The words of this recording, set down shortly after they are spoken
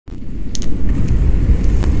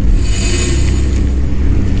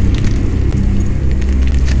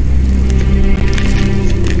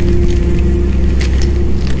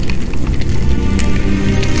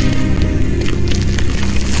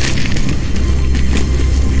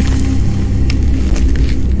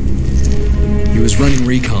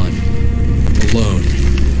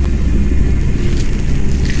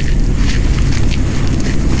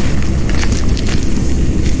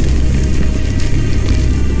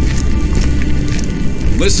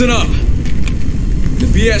Listen up. The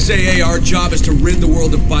BSAA, our job is to rid the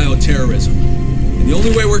world of bioterrorism. And the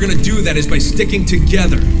only way we're gonna do that is by sticking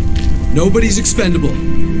together. Nobody's expendable.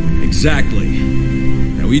 Exactly.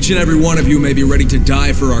 Now each and every one of you may be ready to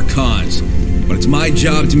die for our cause, but it's my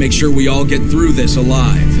job to make sure we all get through this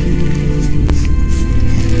alive.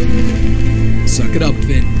 Suck it up,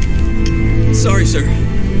 Finn. Sorry, sir.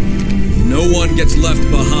 No one gets left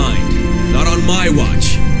behind. Not on my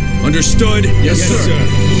watch. Understood? Yes, sir.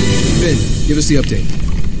 Finn, give us the update.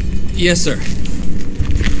 Yes, sir.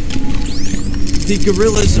 The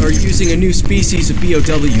guerrillas are using a new species of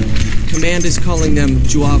BOW. Command is calling them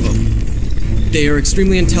Juavo. They are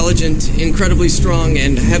extremely intelligent, incredibly strong,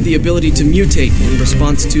 and have the ability to mutate in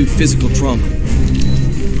response to physical trauma.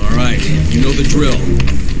 All right, you know the drill.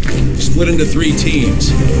 Split into 3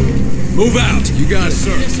 teams. Move out! You got it,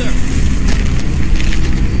 sir. Yes, sir.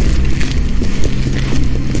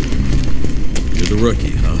 You're the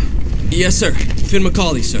rookie, huh? Yes, sir. Finn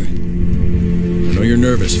McCauley, sir. I know you're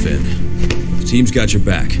nervous, Finn. The team's got your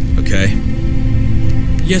back, okay?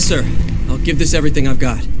 Yes, sir. I'll give this everything I've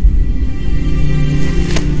got.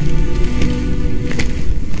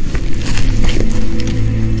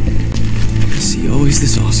 Is he always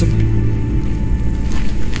this awesome?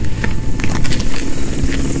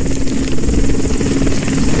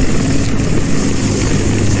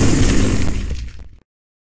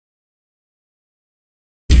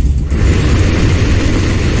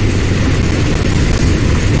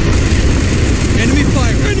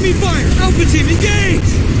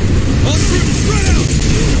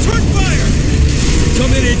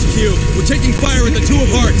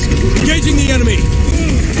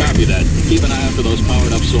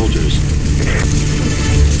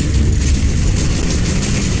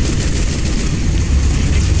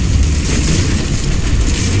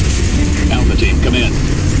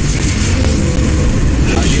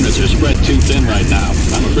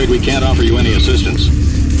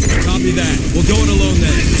 Copy that. We'll go it alone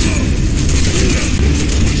then.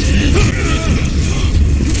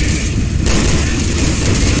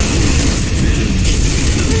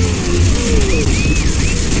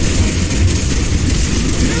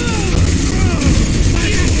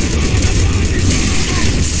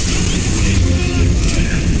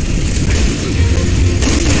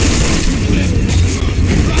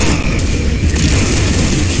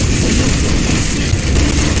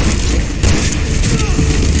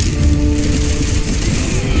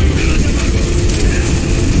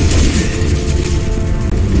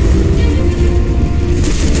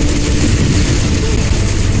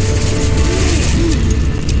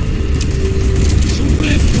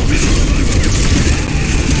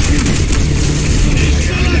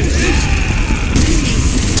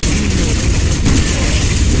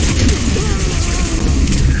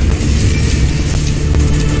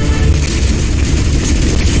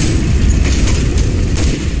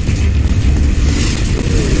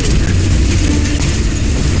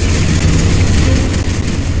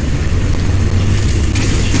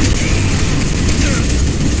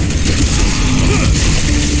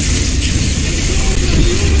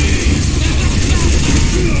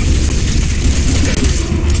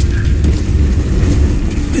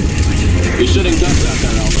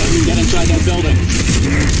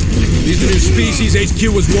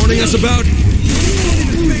 HQ was warning us about?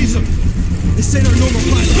 Phase them. This ain't our normal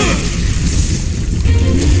platform.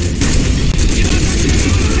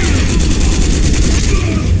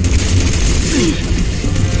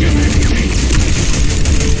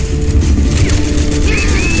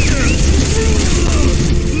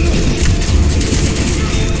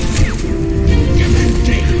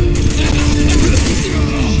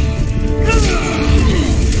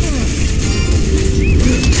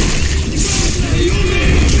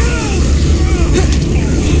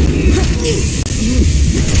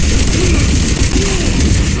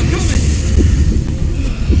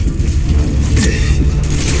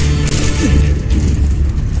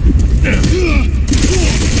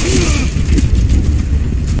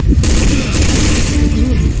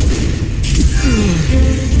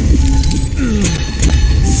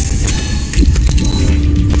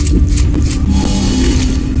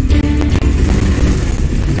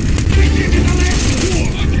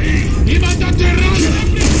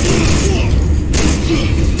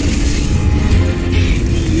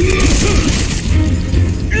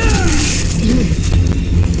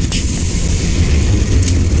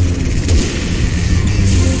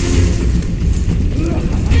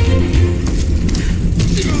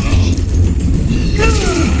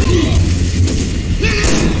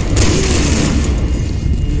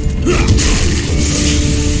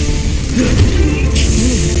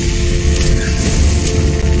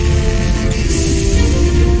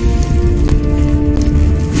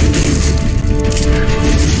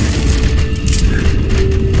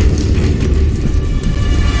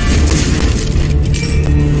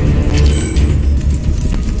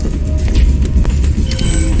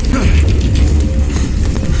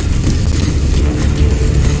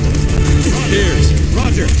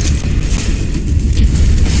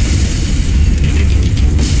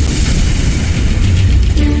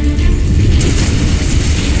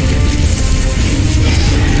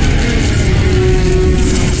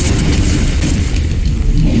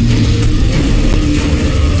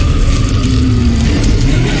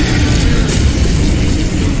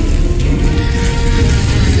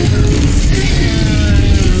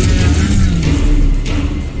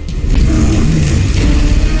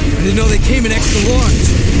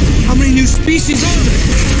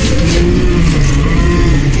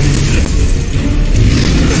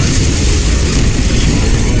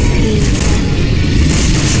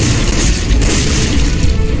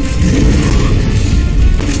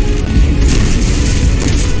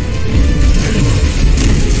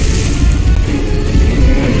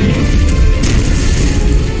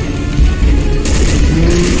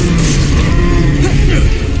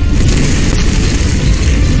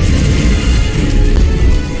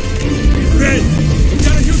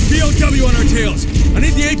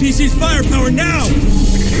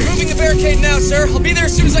 sir. I'll be there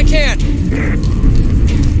as soon as I can.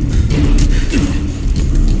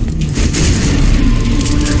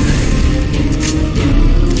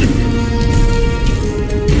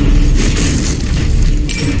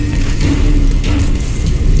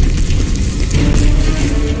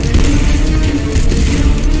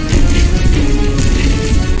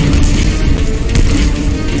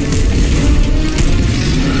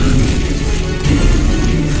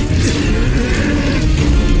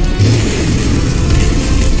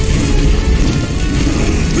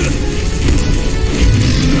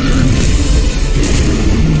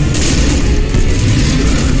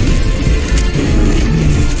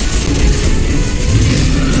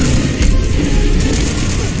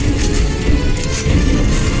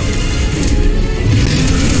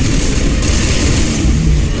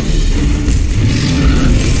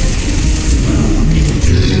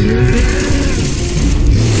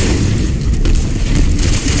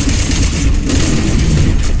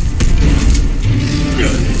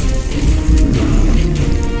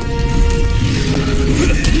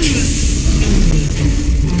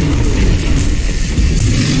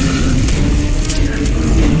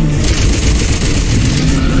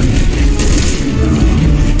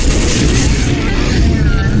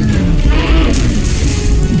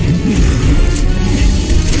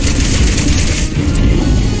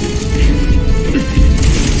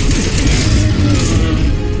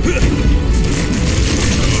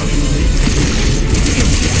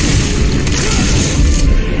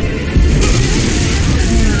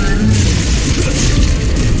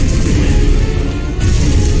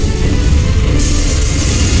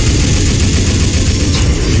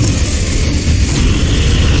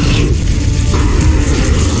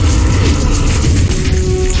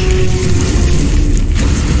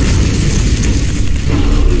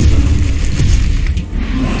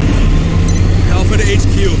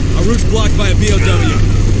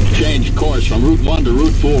 Change course from Route 1 to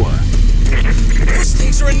Route 4. Those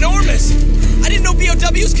things are enormous! I didn't know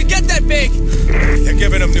BOWs could get that big! They're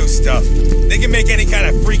giving them new stuff. They can make any kind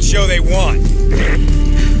of freak show they want.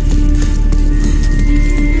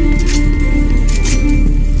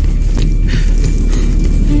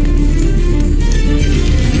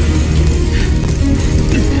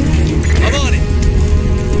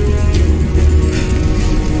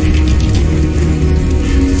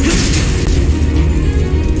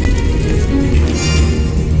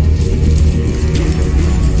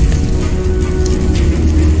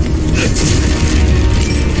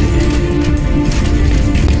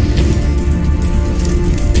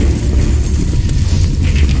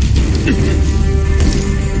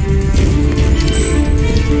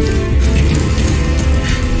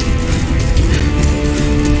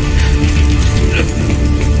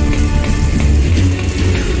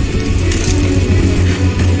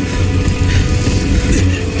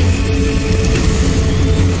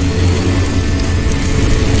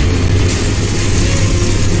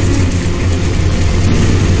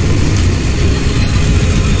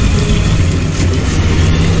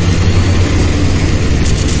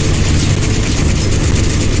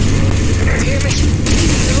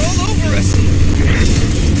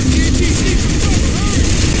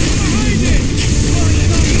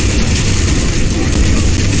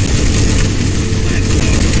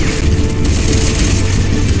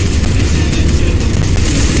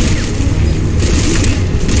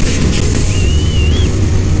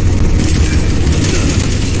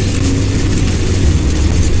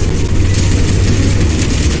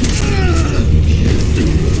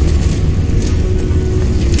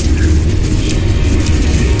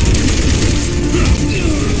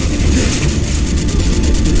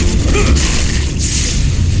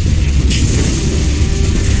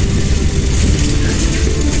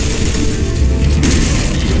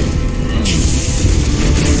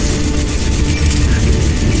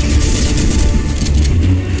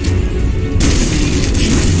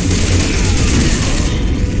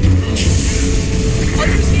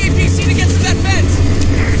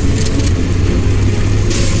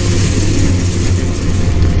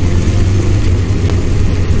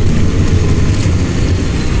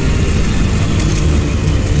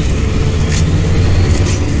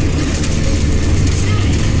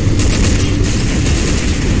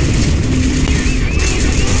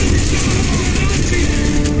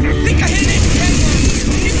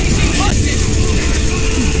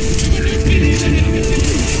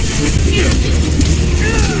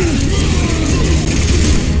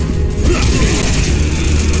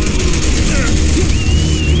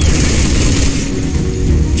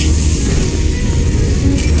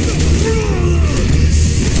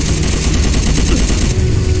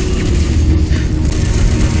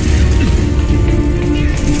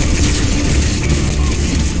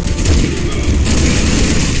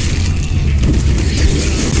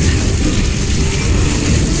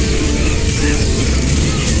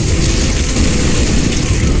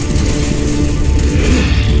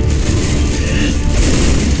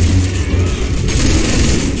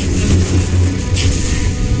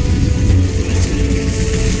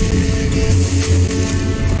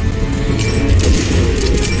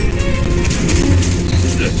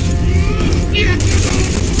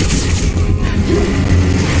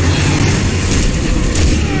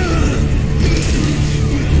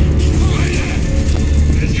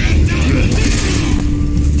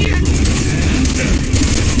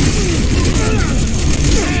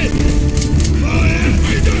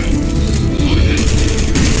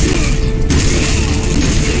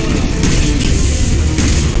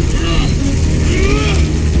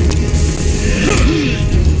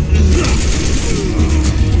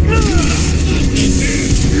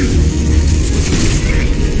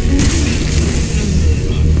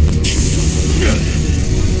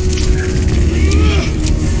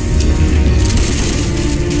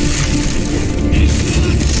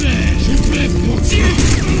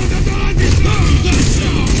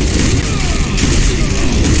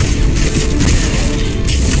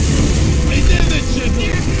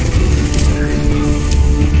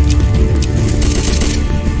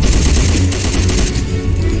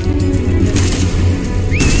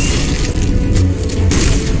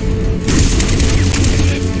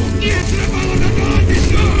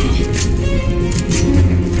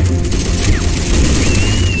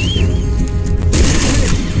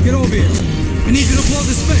 I need you to blow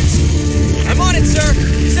this fence. I'm on it, sir.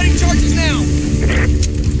 Setting charges now.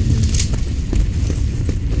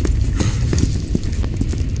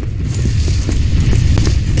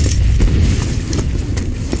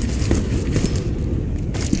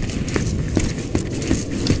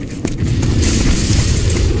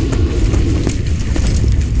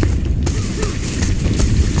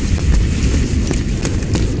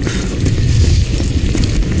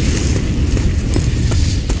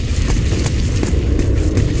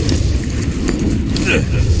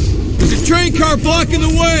 Train car blocking the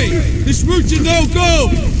way! This route's a no-go!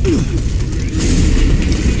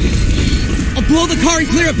 I'll blow the car and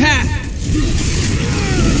clear a path.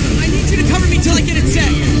 I need you to cover me till I get it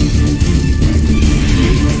set.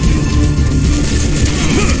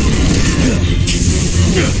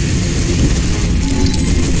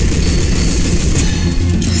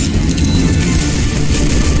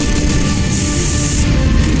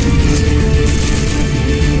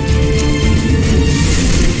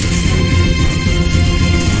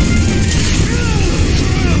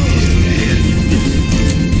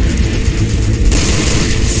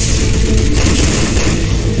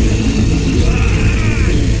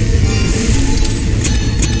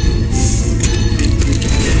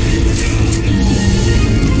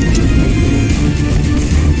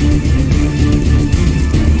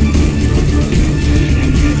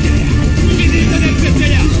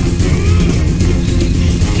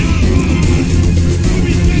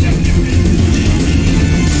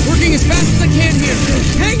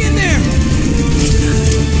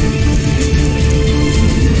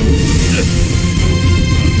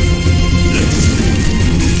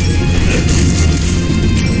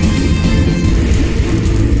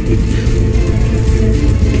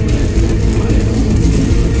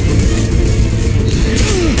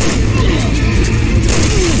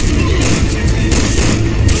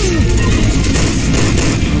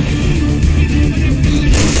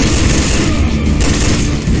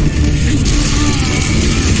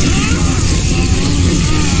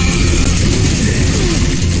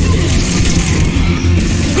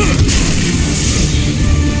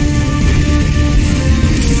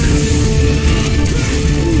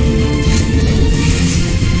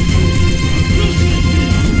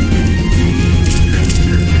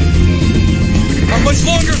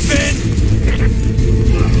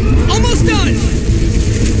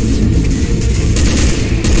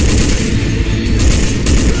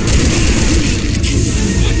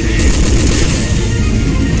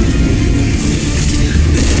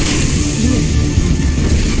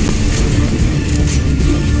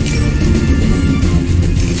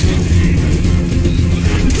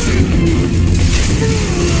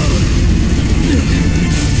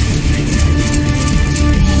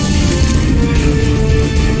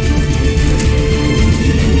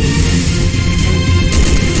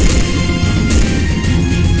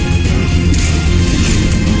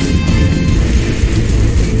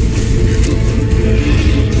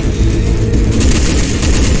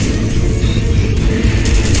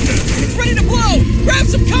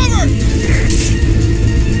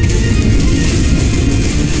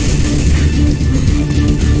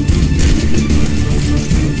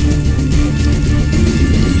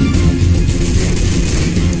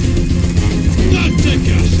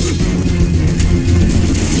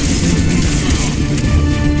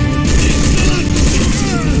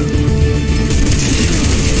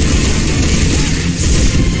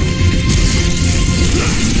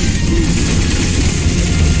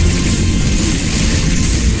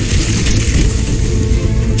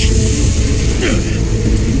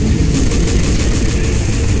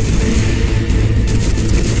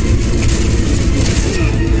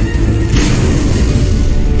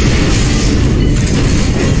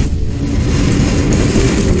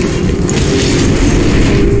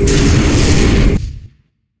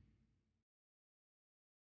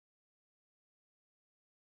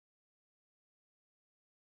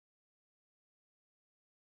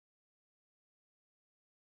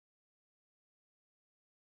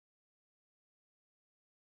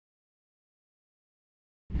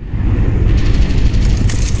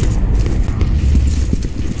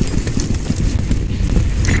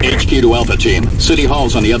 HQ to Alpha Team. City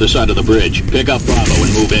Hall's on the other side of the bridge. Pick up Bravo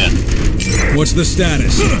and move in. What's the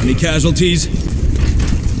status? Any casualties?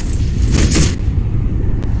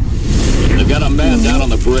 They've got a man down on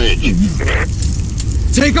the bridge.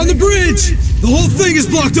 Take on the bridge! The whole thing is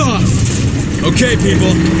blocked off! Okay,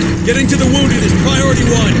 people. Getting to the wounded is priority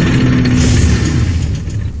one.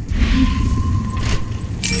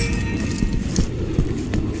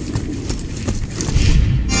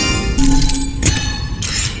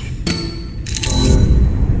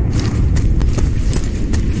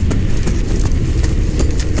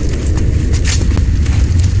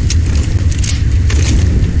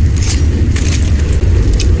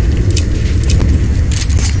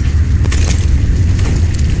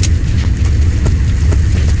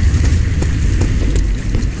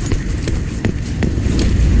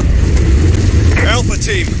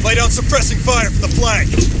 Lay down suppressing fire from the flank.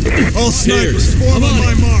 All snipers, Piers, form on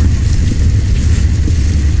my mark.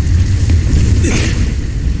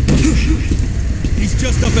 He's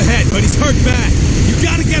just up ahead, but he's hurt bad. You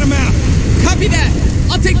gotta get him out. Copy that!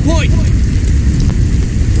 I'll take point!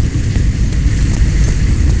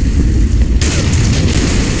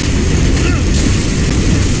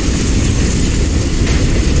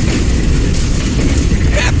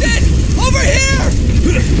 Captain! Over here!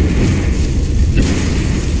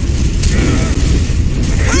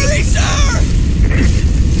 Hurry, sir!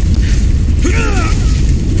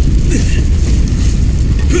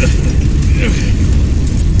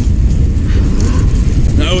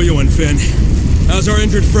 I owe you one, Finn. How's our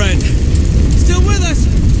injured friend? Still with us!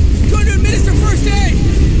 Going to administer first aid!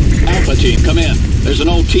 Alpha team, come in. There's an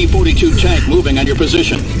old T-42 tank moving on your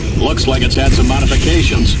position. Looks like it's had some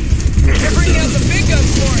modifications. They're bringing out the big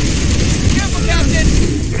guns for us! Careful, Captain!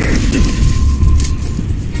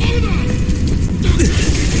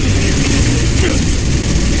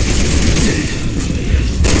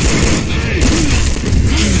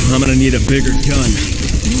 I'm gonna need a bigger gun.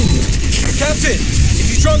 Captain, if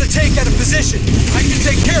you draw the tank out of position, I can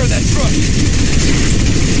take care of that truck.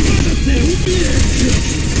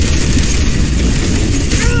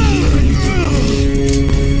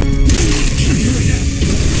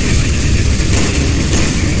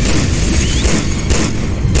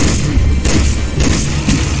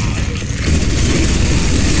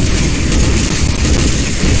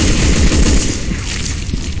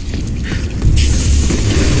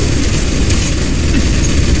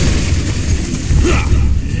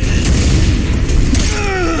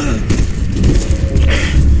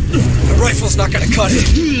 Rifle's not gonna cut it.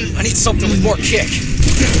 I need something with more kick.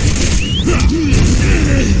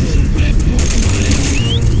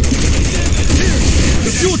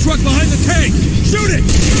 The fuel truck behind the tank! Shoot it!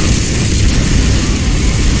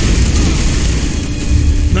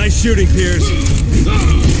 Nice shooting, Piers.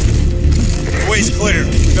 The way's clear.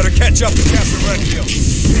 Better catch up to Captain Redfield.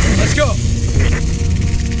 Let's go.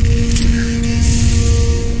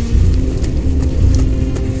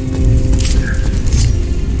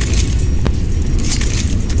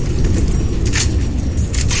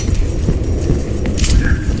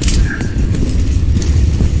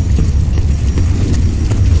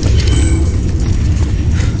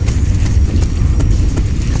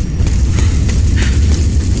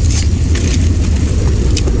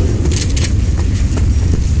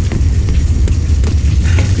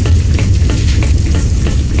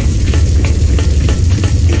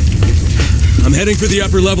 Heading for the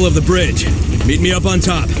upper level of the bridge. Meet me up on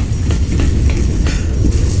top.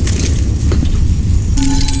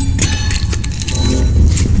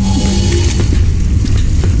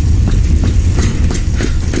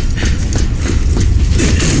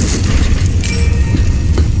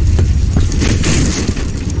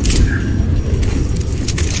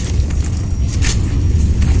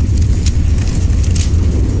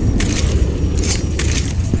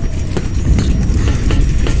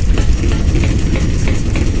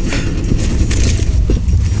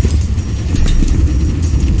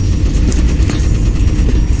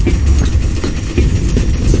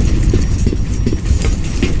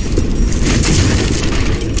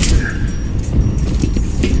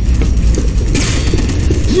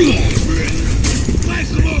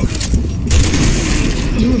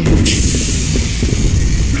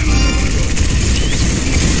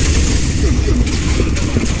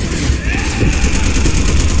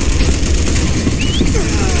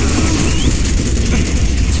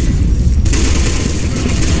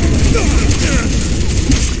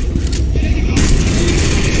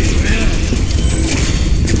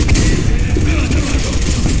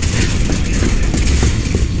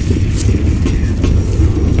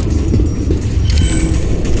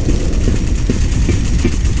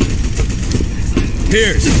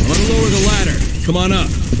 Piers, I want to lower the ladder. Come on up.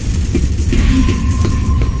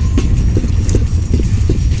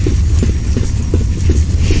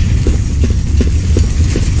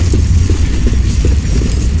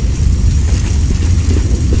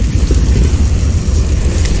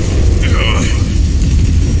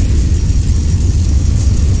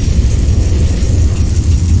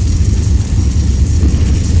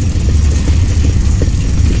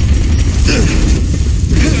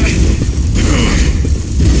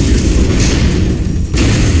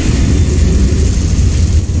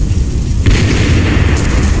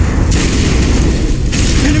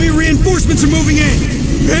 Reinforcements are moving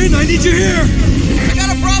in! Ben, I need you here! I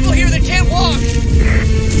got a Bravo here that can't walk!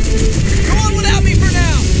 Go on without me for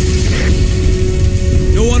now!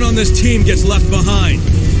 No one on this team gets left behind.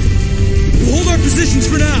 We'll hold our positions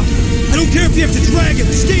for now. I don't care if you have to drag it.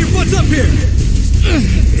 Just get your butts up here.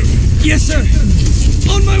 Yes, sir.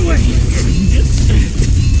 On my way.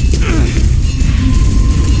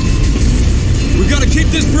 We've got to keep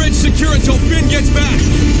this bridge secure until Finn gets back.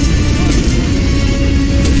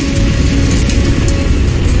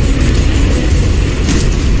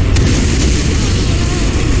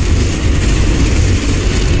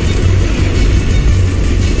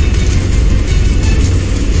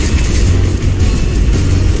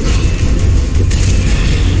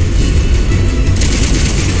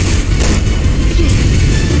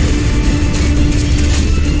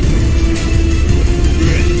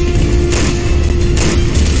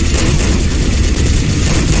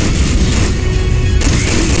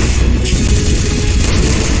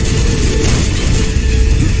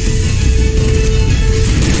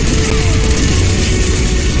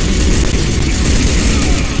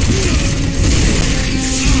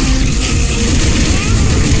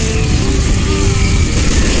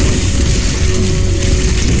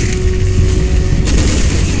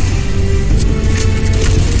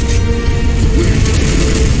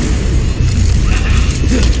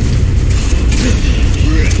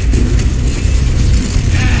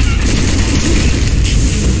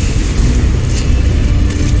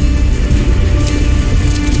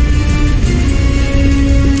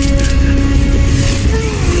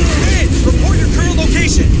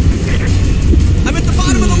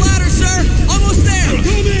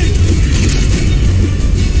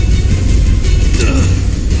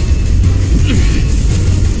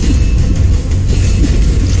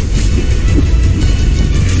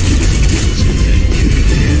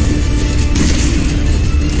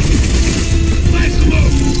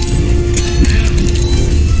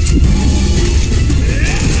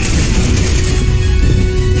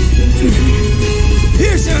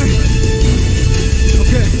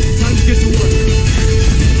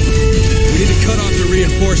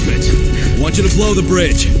 Blow the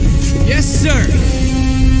bridge. Yes, sir.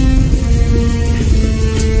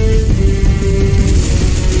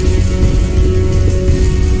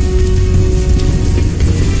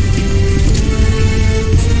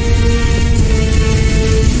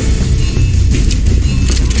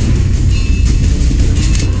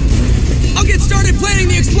 I'll get started planting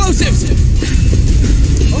the explosives.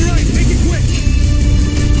 All right, make it quick.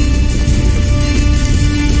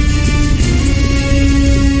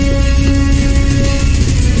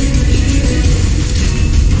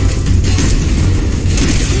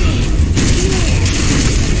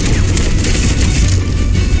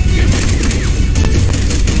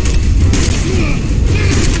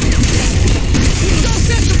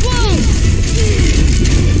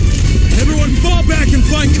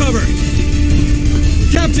 Cover!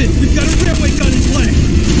 Captain, we've got a railway gun in play!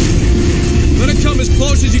 Let it come as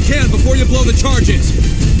close as you can before you blow the charges!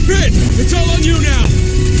 Finn, it's all on you now!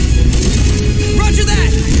 Roger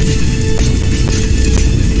that!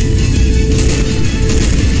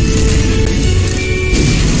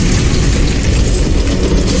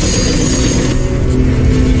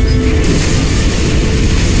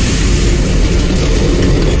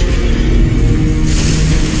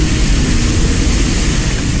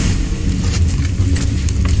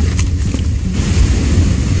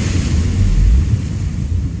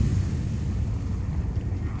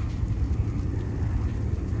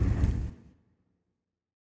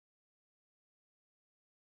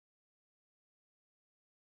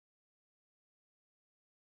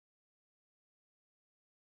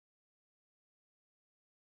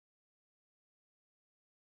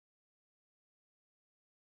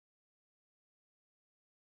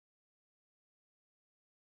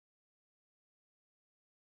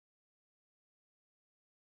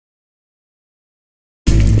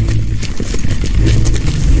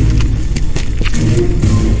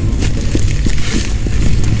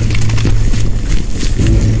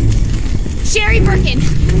 Sherry Birkin,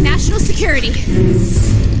 National Security.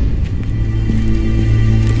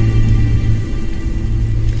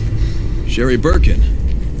 Sherry Birkin,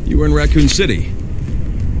 you were in Raccoon City.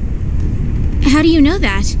 How do you know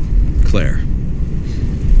that? Claire.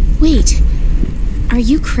 Wait, are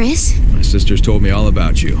you Chris? My sisters told me all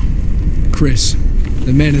about you. Chris,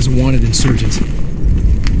 the man is a wanted insurgent.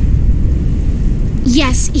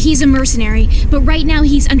 Yes, he's a mercenary, but right now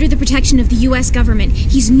he's under the protection of the U.S. government.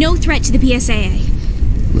 He's no threat to the PSAA.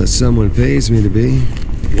 Unless someone pays me to be.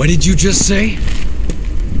 What did you just say?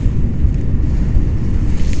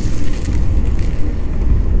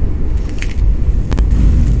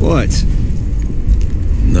 What?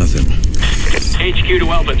 Nothing. HQ to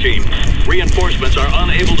Alpha Team. Reinforcements are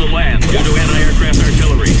unable to land due to anti-aircraft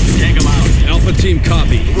artillery. Take them out. Alpha Team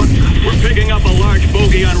copy. We're picking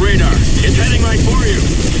bogey on radar. It's heading right for you.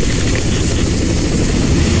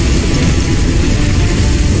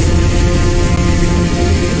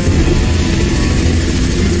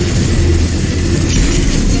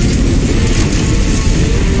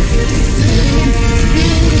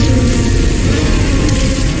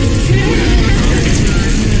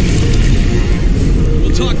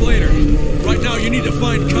 We'll talk later. Right now, you need to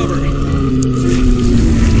find cover.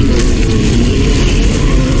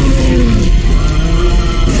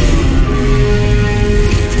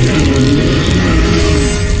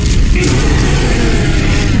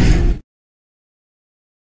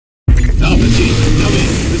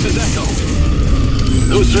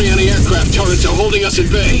 Those three anti-aircraft turrets are holding us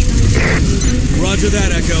at bay. Roger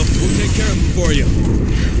that, Echo. We'll take care of them for you.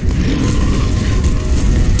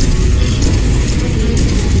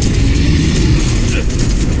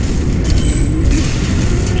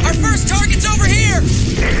 Our first target's over here!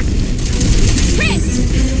 Chris!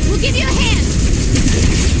 We'll give you a hand!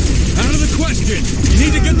 Out of the question! You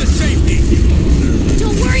need to get to safety!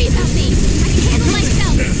 Don't worry about me! I can handle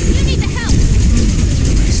myself! You need the help!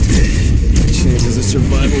 Chances of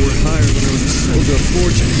survival were higher when I was a soldier of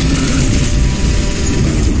fortune.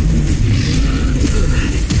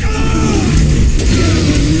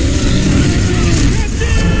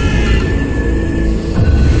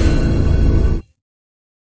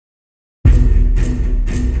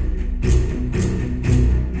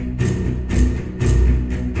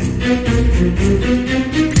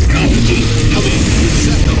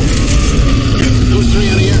 Those three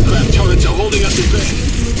anti-aircraft turrets are holding us at bay.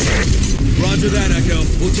 Roger that, Echo.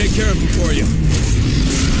 We'll take care of them for you.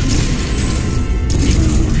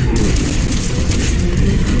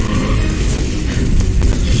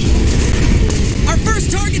 Our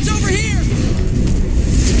first target's over here!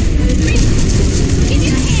 Give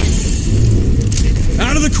you a hand!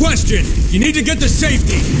 Out of the question! You need to get to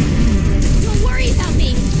safety! Don't worry about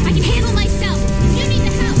me! I can handle myself! You need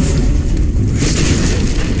the help!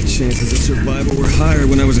 Chances of survival were higher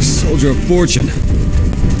when I was a soldier of fortune.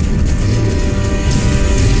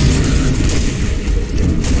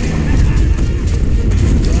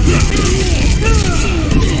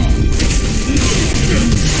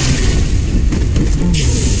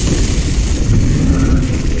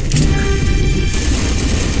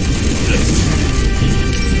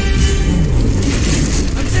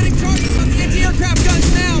 I'm setting targets on the anti-aircraft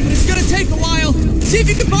guns now, but it's gonna take a while. See if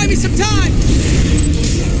you can buy me some time!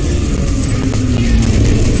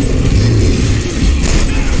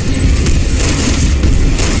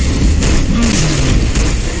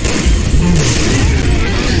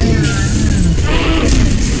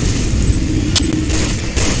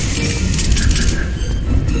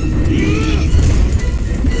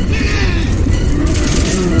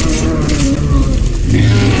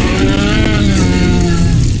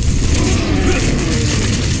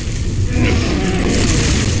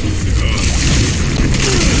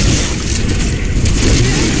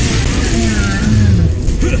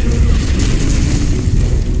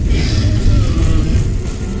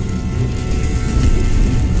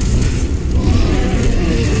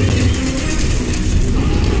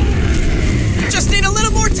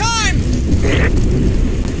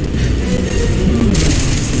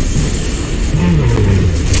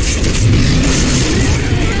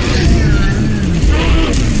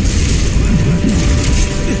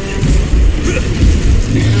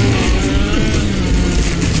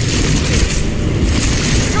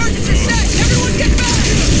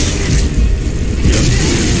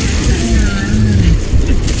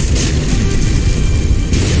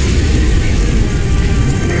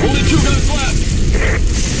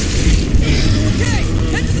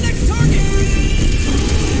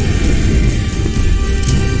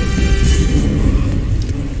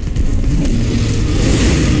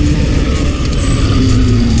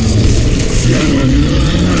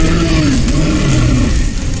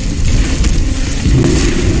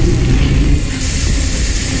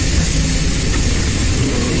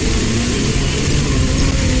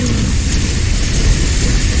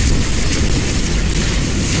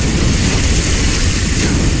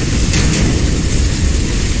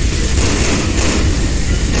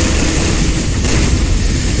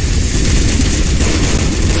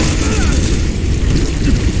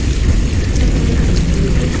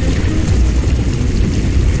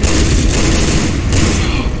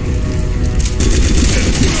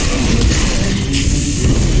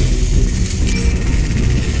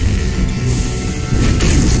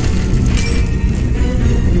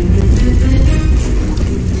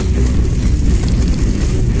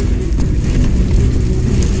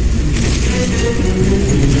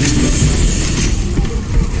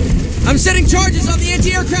 I'm setting charges on the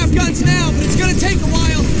anti-aircraft guns now, but it's gonna take a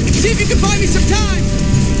while. See if you can buy me some time.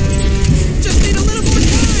 Just need a little more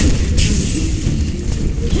time.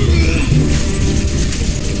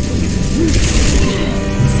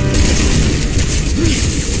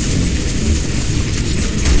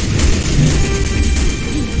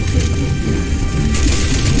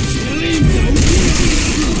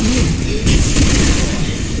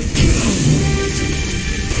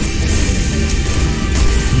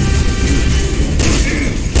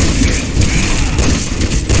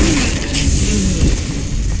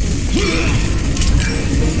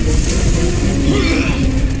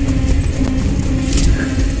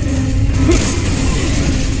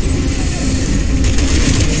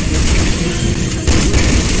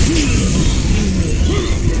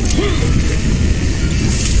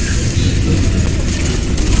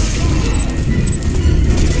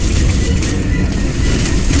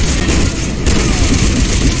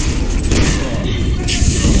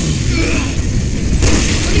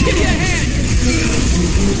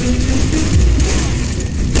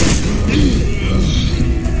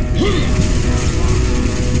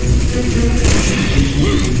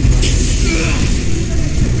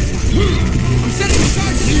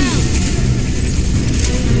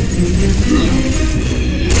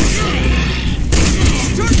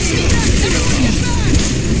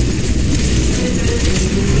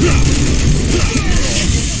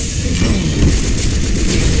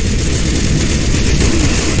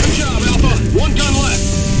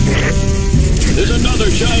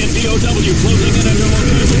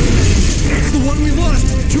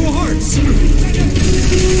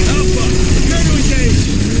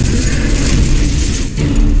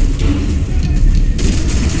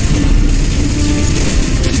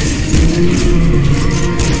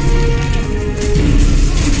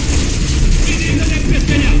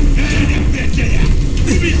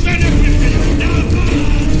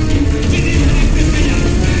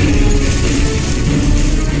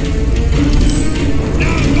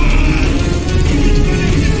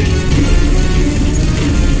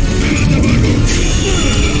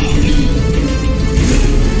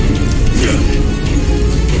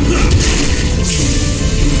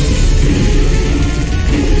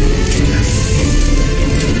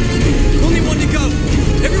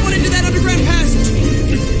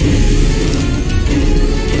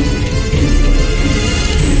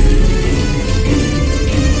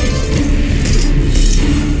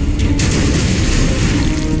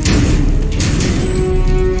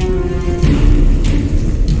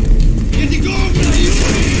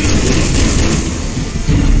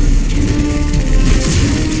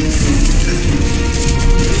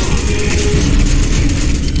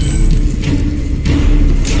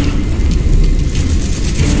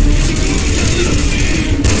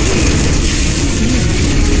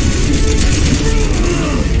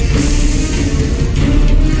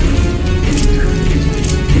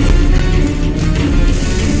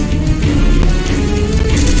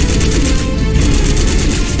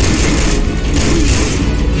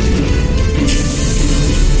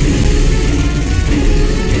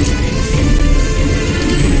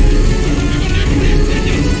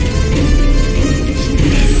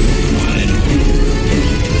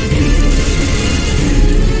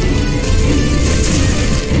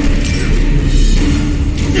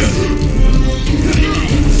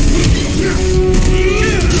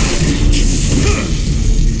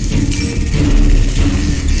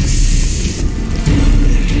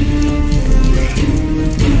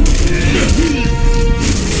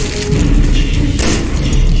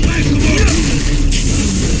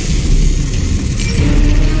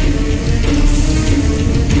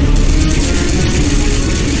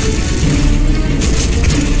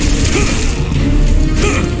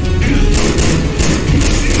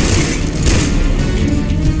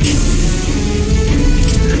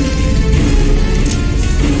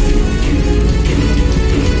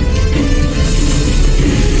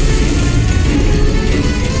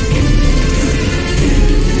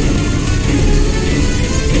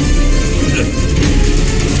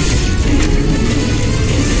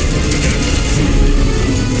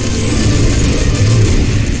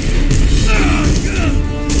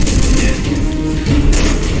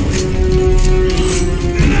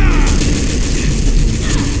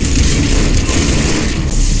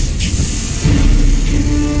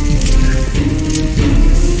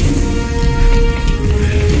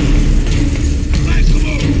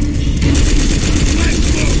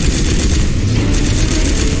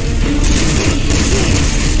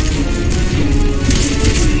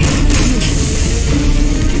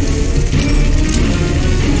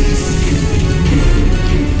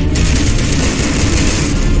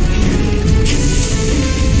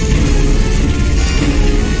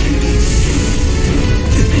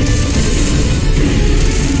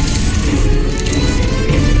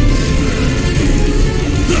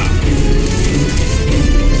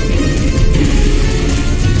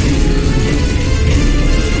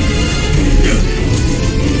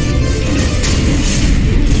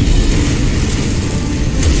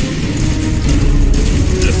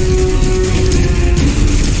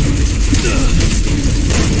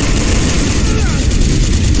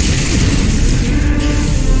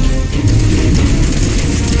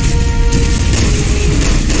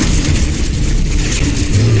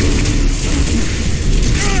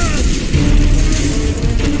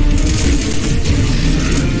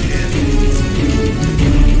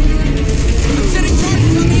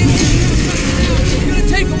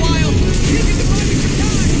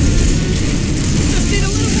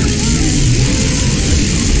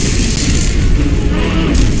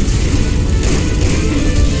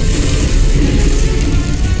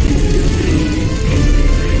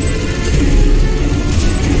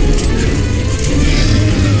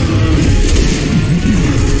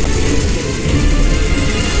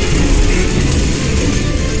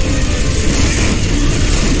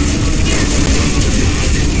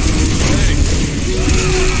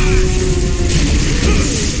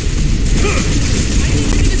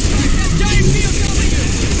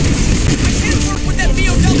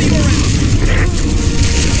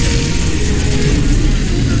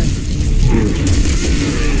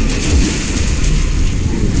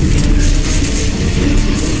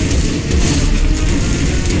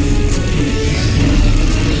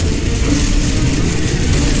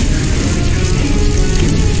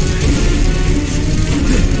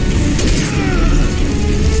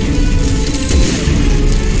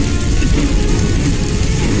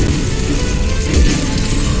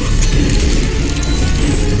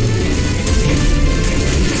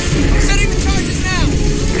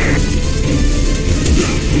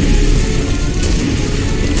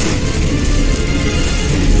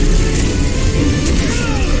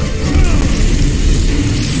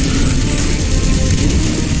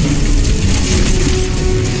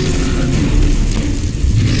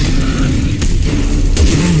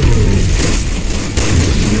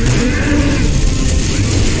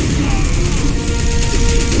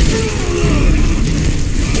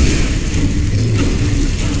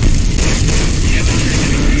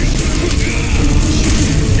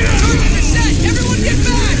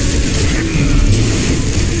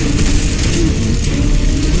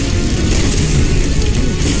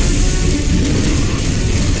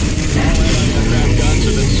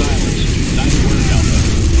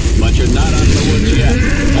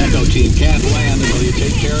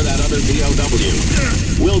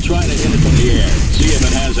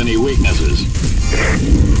 any weaknesses.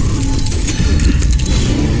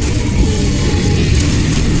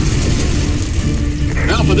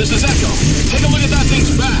 Alpha, this is Echo. Take a look at that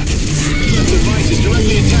thing's back. That device is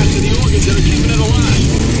directly attached to the organs that are keeping it alive.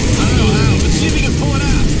 I don't know how, but see if you can pull it out.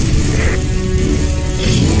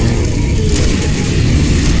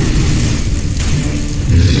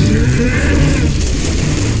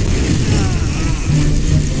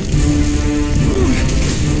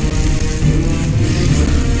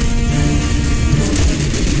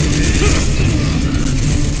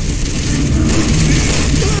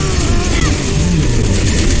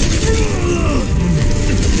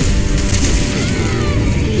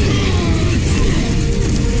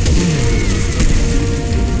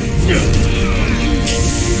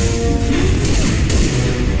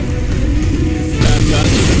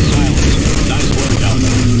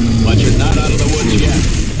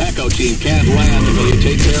 Can't land until you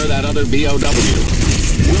take care of that other BOW. We'll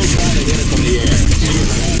try to hit it from the air. See if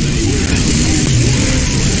it has any weakness.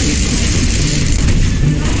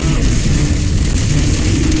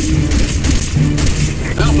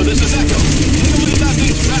 Alpha, this is Echo. Take a look at that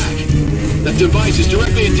thing's back. That device is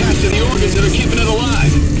directly attached to the organs that are keeping it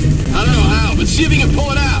alive. I don't know how, but see if you can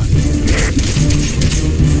pull it out.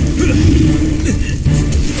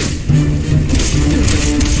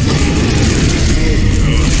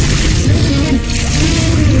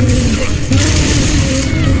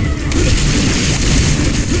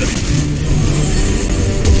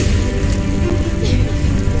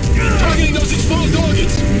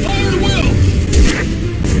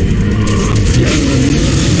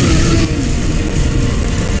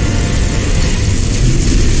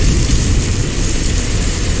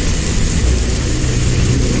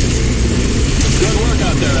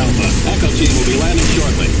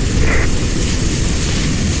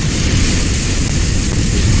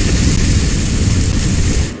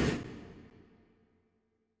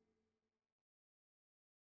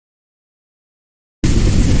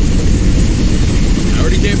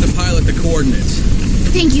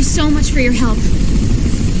 Thank you so much for your help.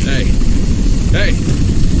 Hey. Hey!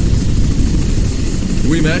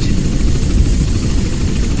 We met?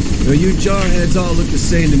 Well, you jarheads all look the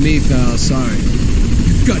same to me, pal. Sorry.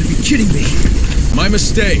 You've got to be kidding me. My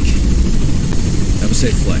mistake. Have a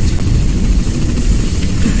safe flight.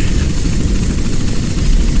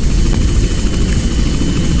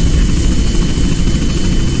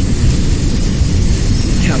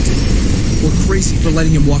 Captain, we're crazy for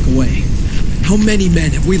letting him walk away. How many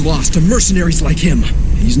men have we lost to mercenaries like him?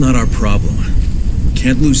 He's not our problem.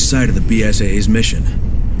 Can't lose sight of the BSAA's mission.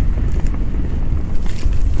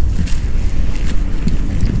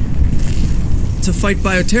 To fight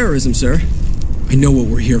bioterrorism, sir. I know what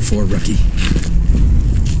we're here for, rookie.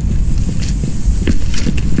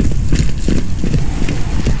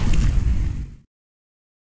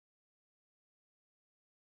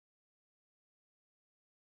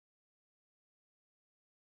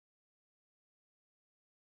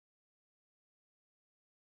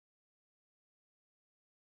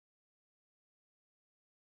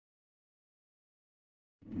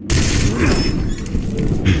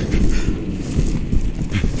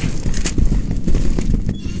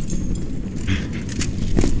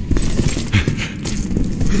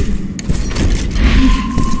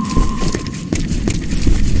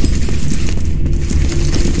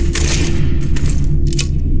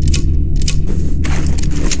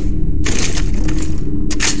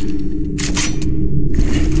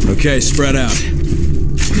 Okay, spread out.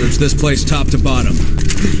 Search this place top to bottom.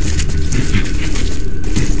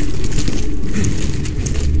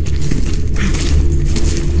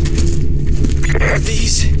 Are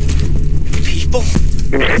these people?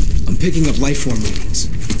 I'm picking up life form readings.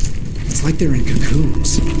 It's like they're in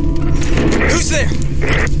cocoons. Who's there?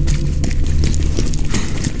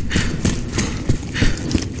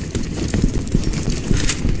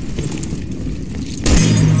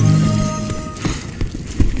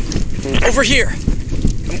 Over here.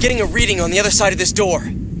 I'm getting a reading on the other side of this door.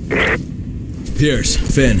 Piers,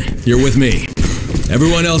 Finn, you're with me.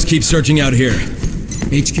 Everyone else keep searching out here.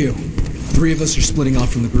 HQ, 3 of us are splitting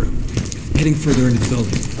off from the group, heading further into the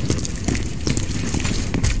building.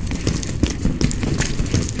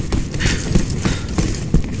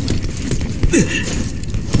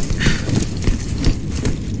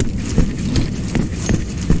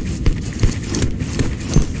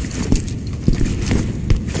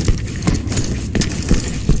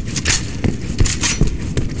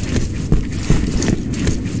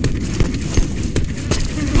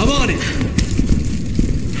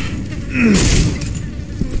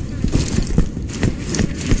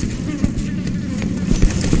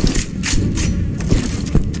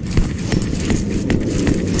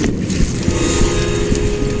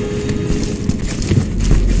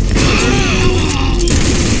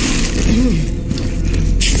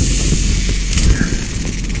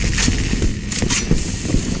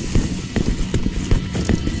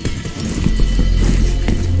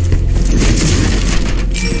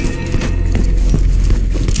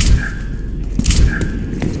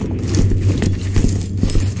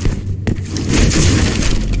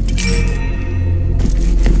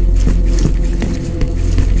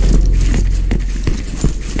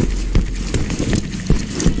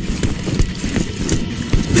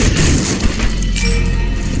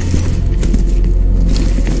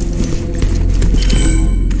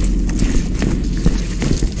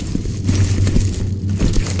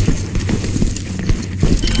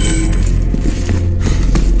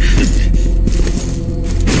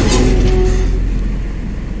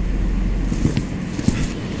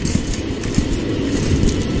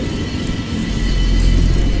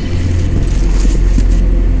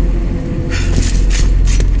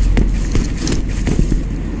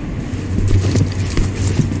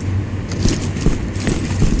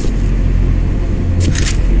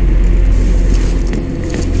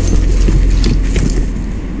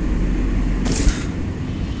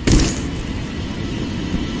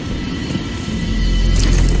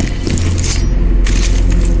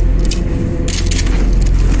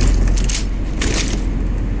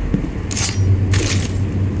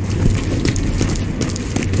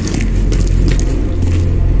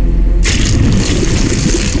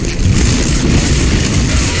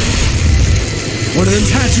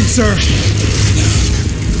 sir.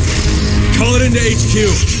 Call it into HQ.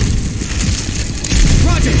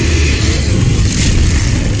 Roger.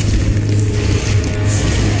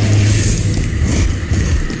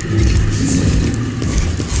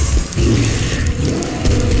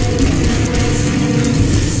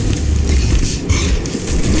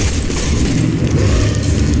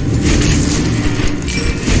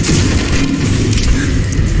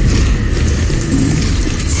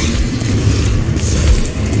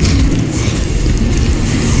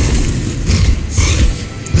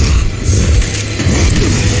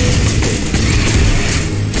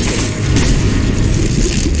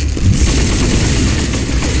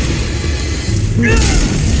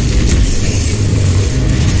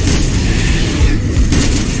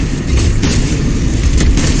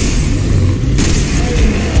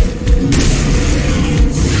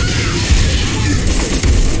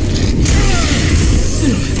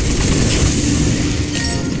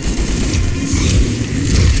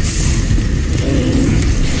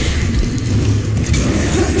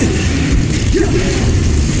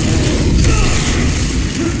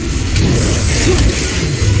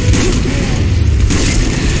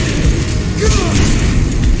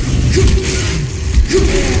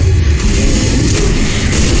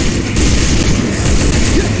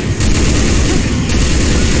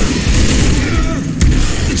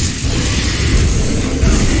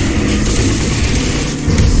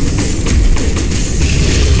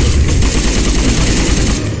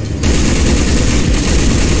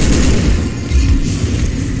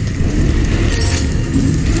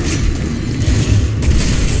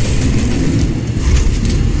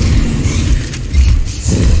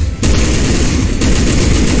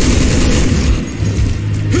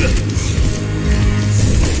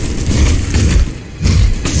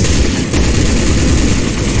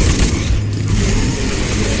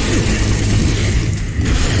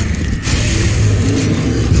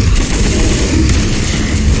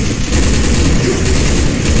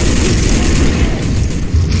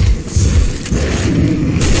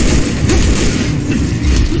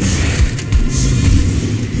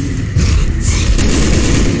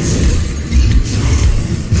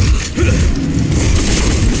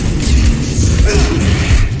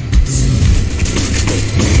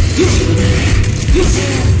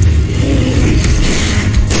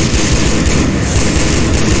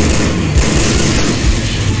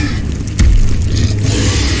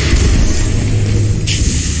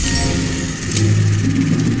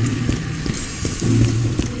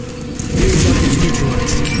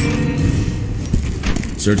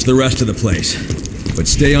 Search the rest of the place, but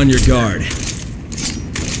stay on your guard.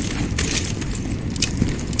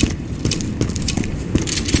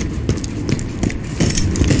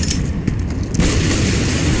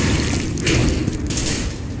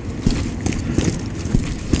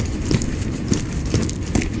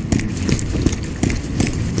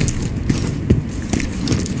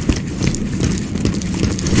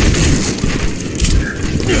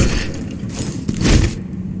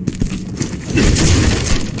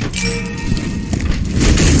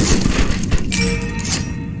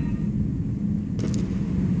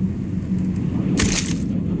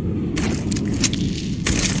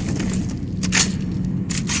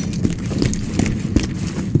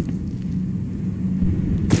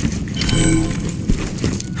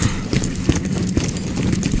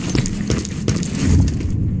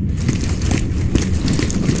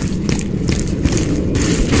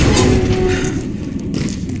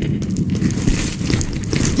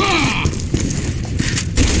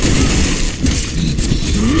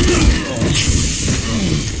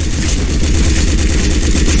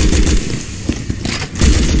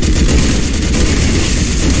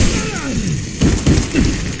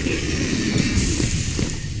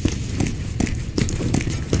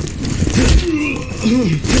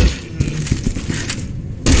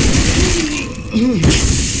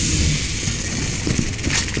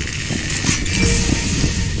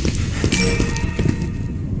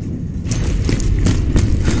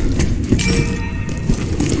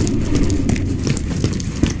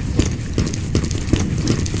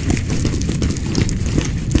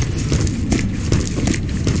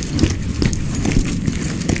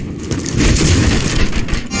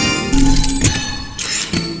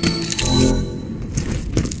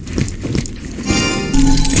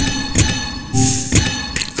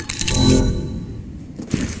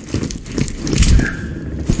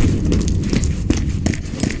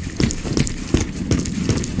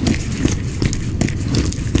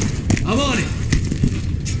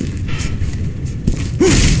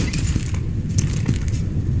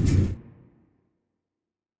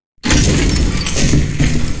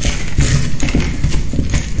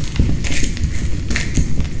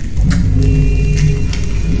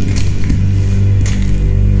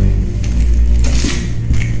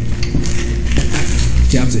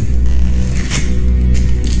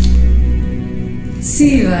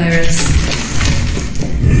 virus.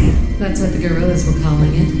 That's what the guerrillas were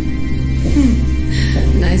calling it.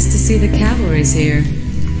 Nice to see the cavalry's here.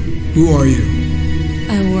 Who are you?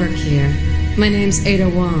 I work here. My name's Ada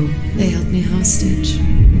Wong. They held me hostage.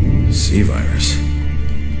 C-virus.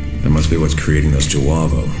 That must be what's creating those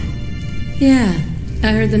Juavo. Yeah, I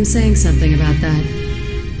heard them saying something about that.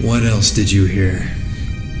 What else did you hear?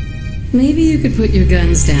 Maybe you could put your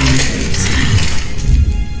guns down first.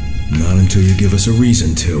 Not until you give us a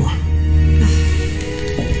reason to.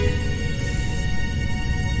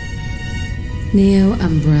 Neo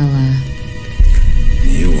Umbrella.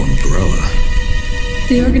 Neo Umbrella?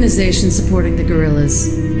 The organization supporting the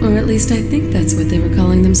guerrillas. Or at least I think that's what they were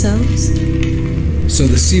calling themselves. So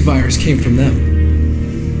the C-virus came from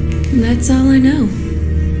them? That's all I know.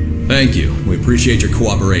 Thank you. We appreciate your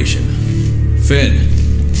cooperation. Finn,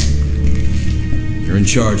 you're in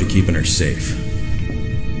charge of keeping her safe.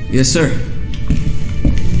 Yes, sir.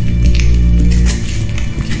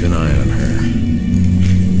 Keep an eye on her.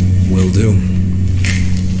 Will do.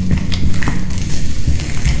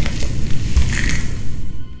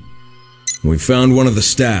 We found one of the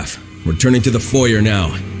staff. We're turning to the foyer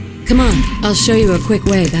now. Come on, I'll show you a quick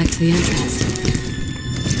way back to the entrance.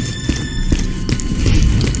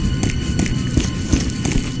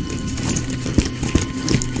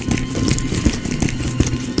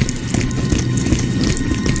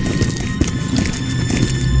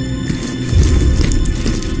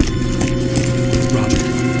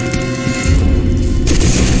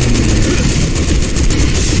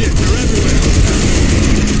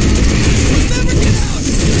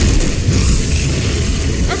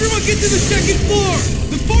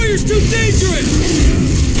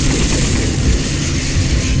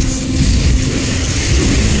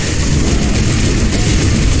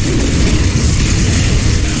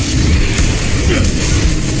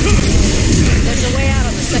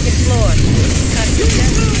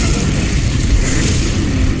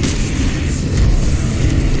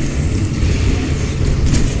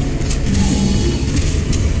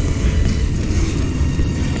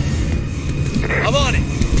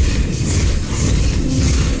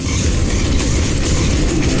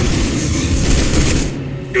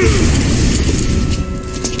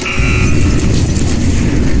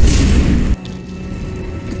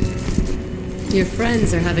 Your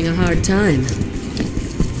friends are having a hard time.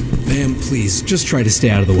 Ma'am, please, just try to stay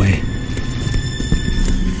out of the way.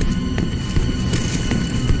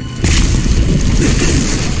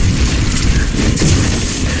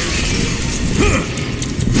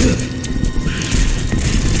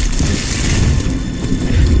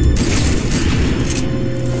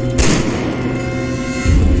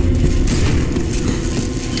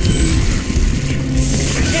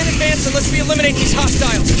 We can't advance unless we eliminate these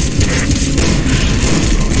hostiles.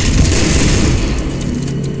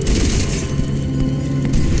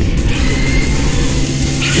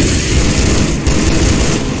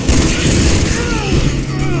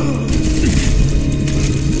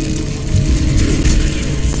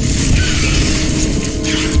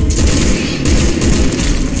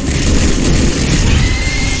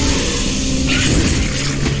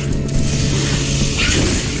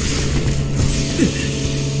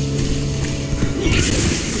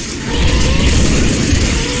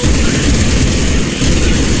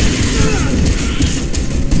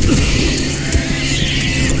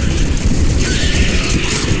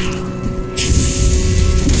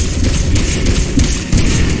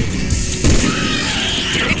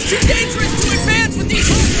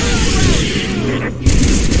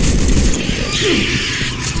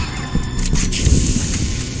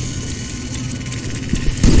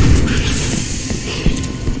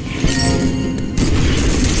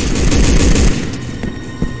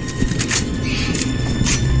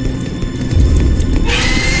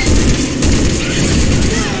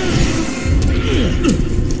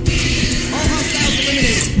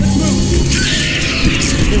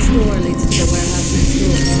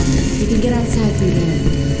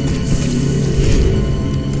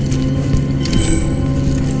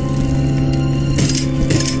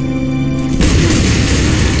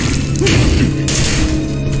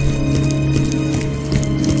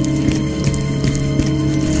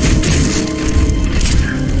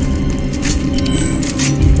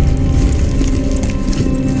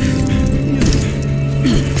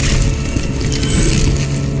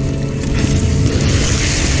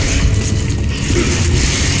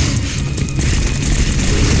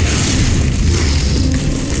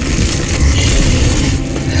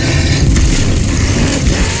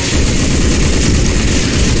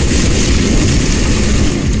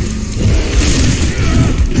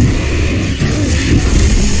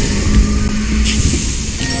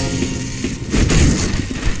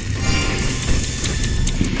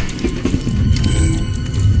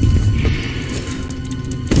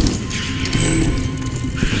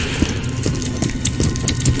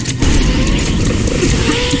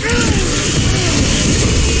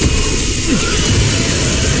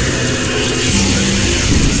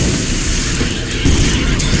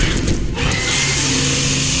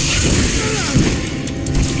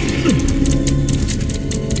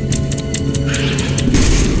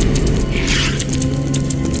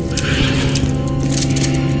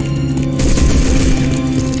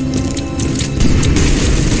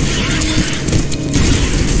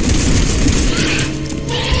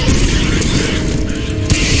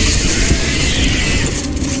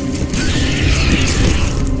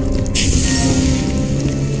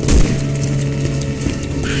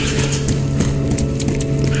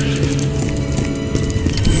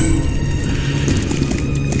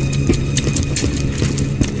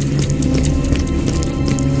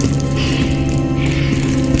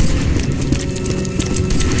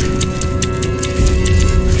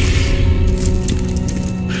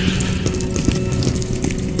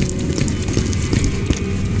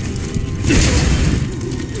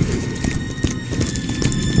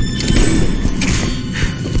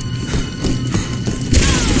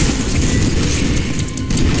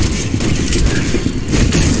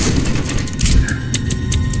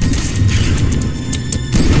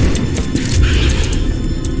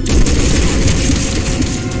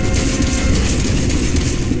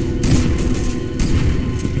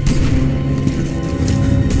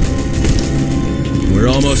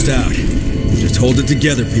 hold it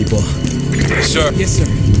together, people. Yes, sir. Yes, sir.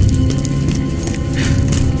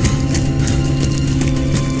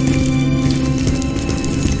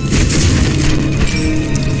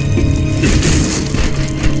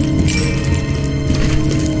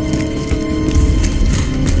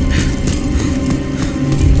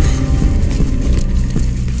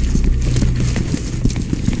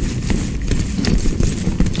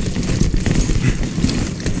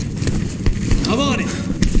 I'm on it.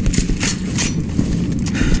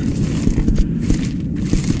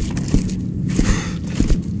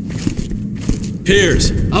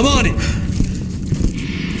 Piers, I'm on it.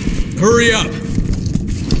 Hurry up.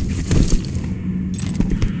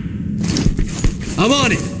 I'm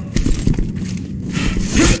on it.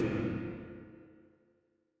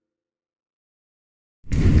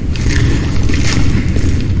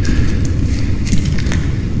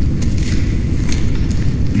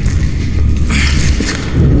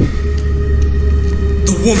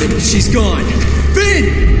 The woman, she's gone.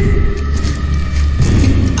 Finn!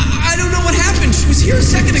 I don't know what happened. She was here a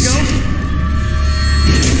second ago.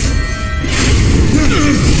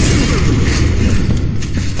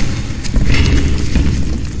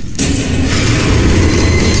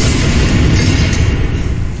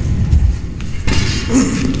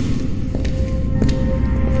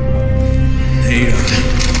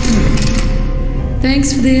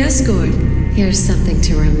 Thanks for the escort. Here's something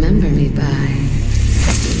to remember me by.